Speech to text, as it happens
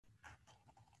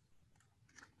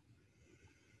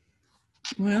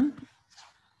Well,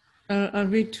 I'll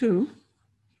read two.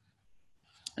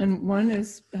 And one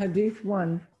is Hadith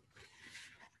 1.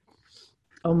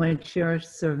 O my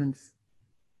cherished servants,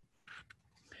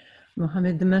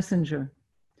 Muhammad the Messenger,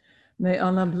 may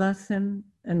Allah bless him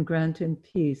and grant him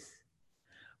peace,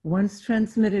 once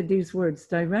transmitted these words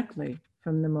directly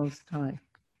from the Most High.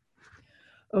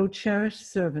 O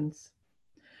cherished servants,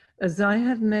 as I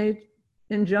have made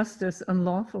injustice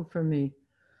unlawful for me,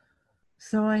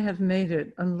 so I have made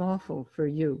it unlawful for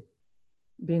you.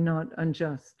 Be not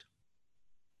unjust.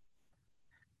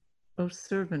 O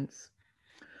servants,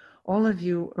 all of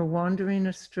you are wandering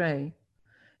astray,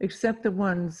 except the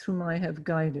ones whom I have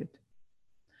guided.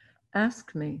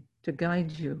 Ask me to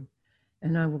guide you,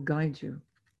 and I will guide you.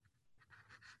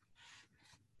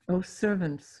 O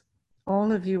servants,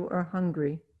 all of you are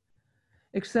hungry,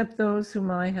 except those whom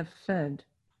I have fed.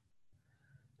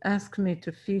 Ask me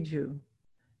to feed you,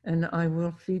 and I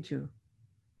will feed you.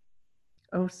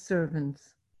 O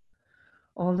servants,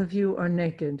 all of you are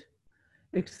naked,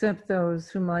 except those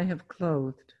whom I have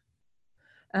clothed.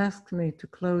 Ask me to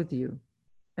clothe you,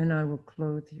 and I will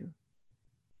clothe you.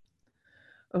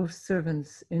 O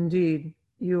servants, indeed,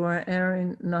 you are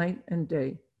erring night and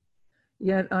day,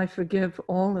 yet I forgive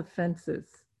all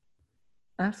offenses.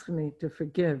 Ask me to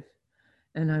forgive,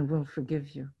 and I will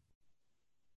forgive you.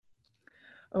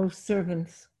 O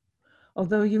servants,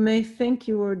 although you may think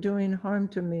you are doing harm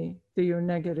to me through your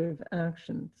negative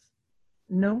actions,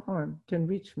 no harm can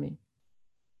reach me.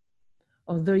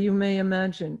 Although you may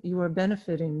imagine you are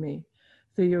benefiting me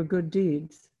through your good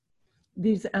deeds,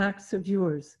 these acts of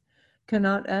yours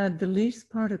cannot add the least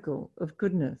particle of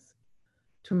goodness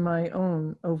to my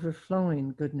own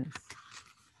overflowing goodness.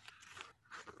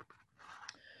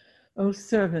 O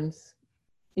servants,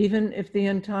 even if the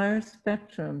entire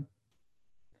spectrum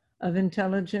of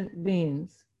intelligent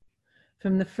beings,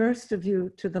 from the first of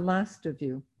you to the last of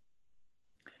you,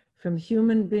 from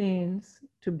human beings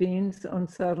to beings on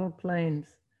subtle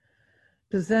planes,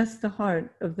 possess the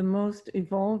heart of the most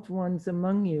evolved ones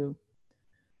among you,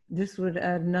 this would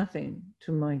add nothing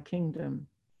to my kingdom.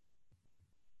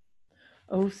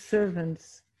 O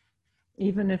servants,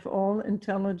 even if all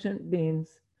intelligent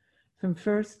beings, from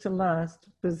first to last,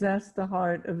 possess the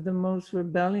heart of the most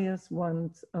rebellious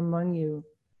ones among you,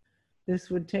 this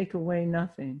would take away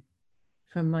nothing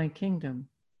from my kingdom.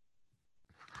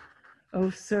 O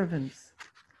servants,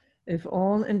 if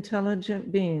all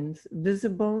intelligent beings,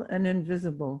 visible and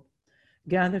invisible,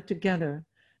 gathered together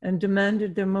and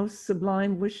demanded their most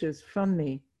sublime wishes from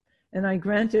me, and I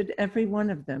granted every one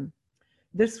of them,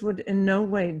 this would in no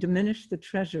way diminish the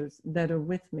treasures that are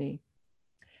with me,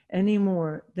 any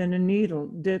more than a needle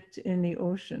dipped in the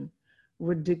ocean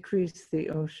would decrease the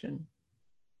ocean.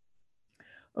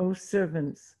 O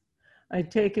servants, I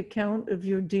take account of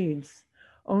your deeds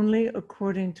only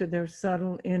according to their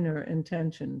subtle inner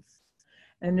intentions,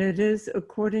 and it is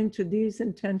according to these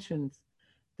intentions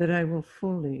that I will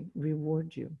fully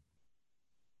reward you.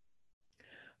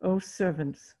 O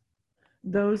servants,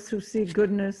 those who see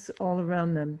goodness all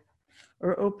around them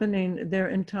are opening their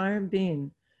entire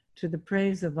being to the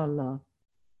praise of Allah.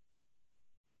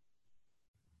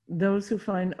 Those who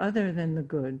find other than the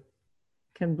good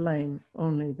can blame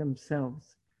only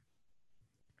themselves.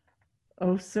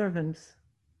 O servants,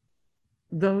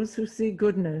 those who see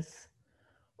goodness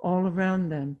all around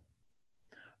them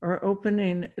are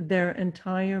opening their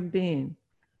entire being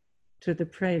to the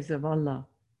praise of Allah.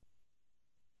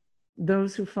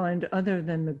 Those who find other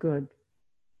than the good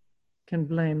can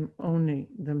blame only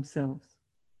themselves.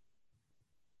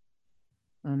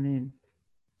 Amen.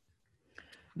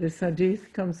 This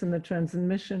hadith comes from the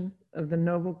transmission of the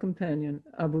noble companion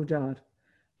Abu Dhar.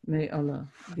 May Allah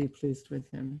be pleased with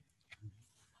him.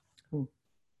 Cool.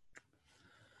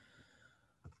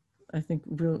 I think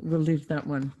we'll leave that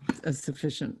one as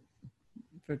sufficient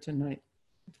for tonight,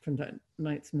 for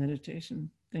tonight's meditation.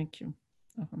 Thank you.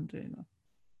 Alhamdulillah.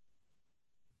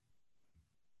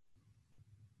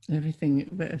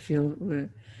 Everything, I feel, we've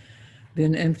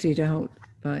been emptied out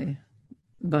by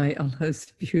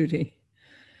Allah's beauty,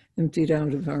 emptied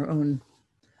out of our own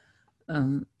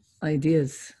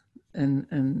ideas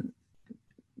and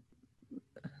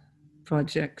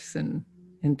projects and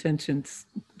intentions.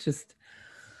 Just,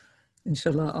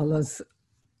 inshallah, Allah's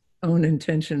own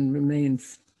intention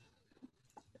remains.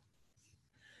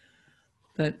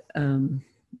 But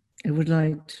I would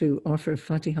like to offer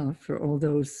Fatiha for all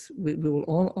those, we will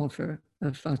all offer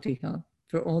a Fatiha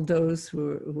for all those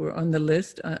who are on the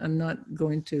list. I'm not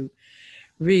going to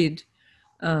read,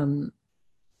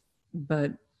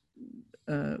 but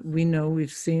we know,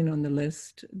 we've seen on the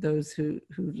list those who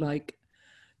like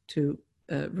to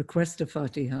request a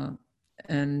Fatiha.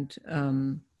 And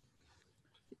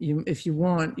if you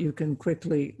want, you can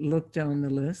quickly look down the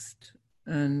list.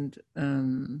 And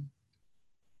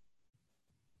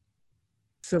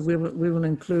so we will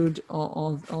include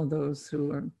all those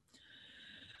who are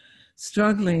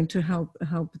struggling to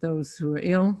help those who are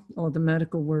ill, all the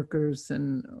medical workers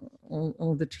and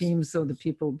all the teams, all the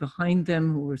people behind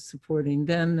them who are supporting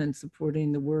them and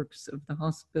supporting the works of the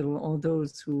hospital, all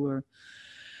those who are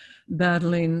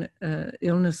battling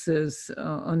illnesses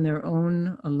on their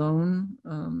own, alone,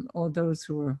 all those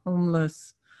who are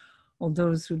homeless, all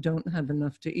those who don't have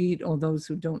enough to eat, all those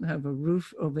who don't have a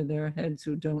roof over their heads,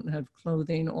 who don't have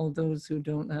clothing, all those who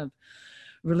don't have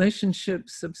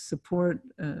relationships of support,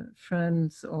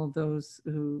 friends, all those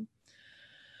who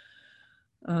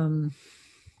are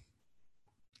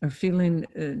feeling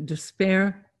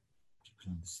despair,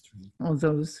 people on the street, all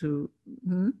those who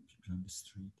people on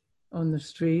on the street, the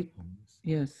street, homeless.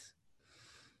 yes,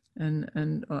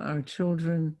 and our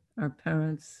children, our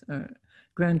parents, our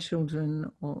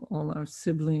grandchildren, all our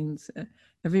siblings,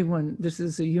 everyone. This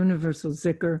is a universal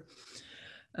zikr,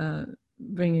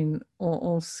 bringing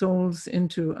all souls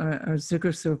into our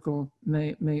zikr circle.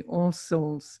 May all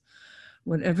souls,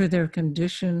 whatever their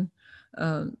condition,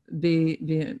 may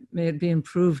it be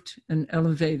improved and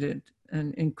elevated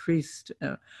and increased,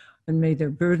 and may their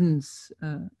burdens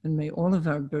and may all of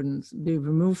our burdens be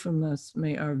removed from us.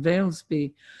 May our veils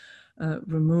be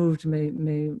removed. May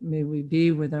we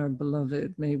be with our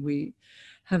beloved. May we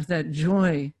have that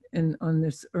joy on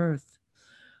this earth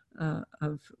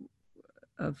of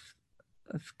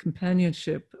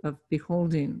companionship, of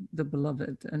beholding the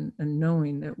beloved and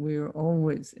knowing that we are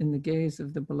always in the gaze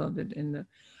of the beloved, in the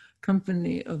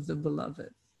company of the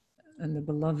beloved and the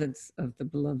beloveds of the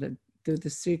beloved through the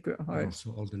secret heart.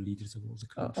 Also all the leaders of all the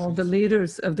countries. All the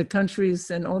leaders of the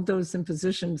countries and all those in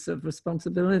positions of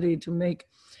responsibility to make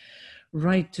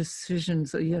right decisions.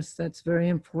 So yes, that's very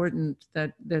important,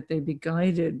 that they be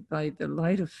guided by the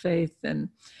light of faith and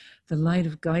the light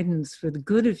of guidance for the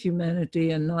good of humanity,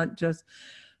 and not just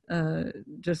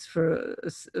for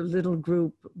a little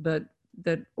group, but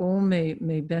that all may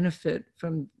benefit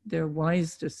from their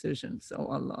wise decisions, O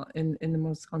Allah, in the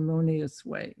most harmonious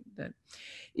way, that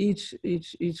each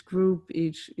group,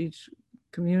 each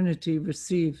community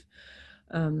receive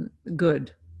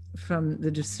good from the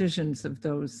decisions of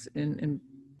those in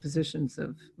positions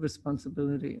of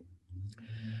responsibility.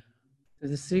 To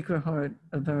the secret heart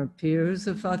of our peers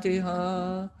of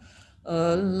Fatiha,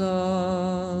 Allahumma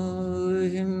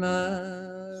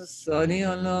salli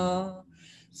ala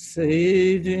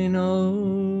Sayyidina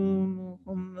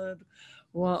Muhammad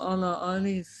wa ala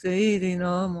ali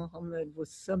Sayyidina Muhammad wa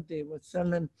sabbi wa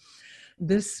sallam.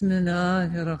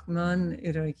 Bismillahir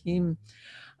Rahmanir Rahim.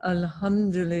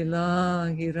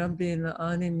 Alhamdulillahi Rabbil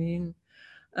Alameen.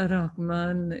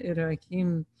 Ar-Rahmanir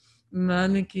Rahim.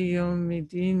 Maliki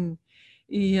Yawmiddin.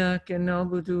 إياك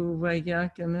نعبد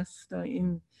وإياك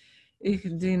نستعين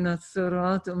اهدنا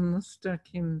الصراط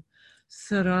المستقيم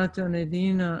صراط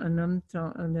الذين أنعمت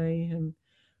عليهم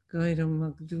غير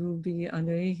المغضوب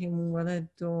عليهم ولا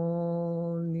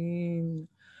الضالين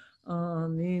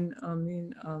آمين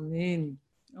آمين آمين.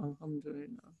 الحمد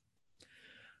لله.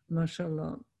 ما شاء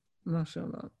الله ما شاء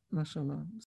الله ما شاء الله.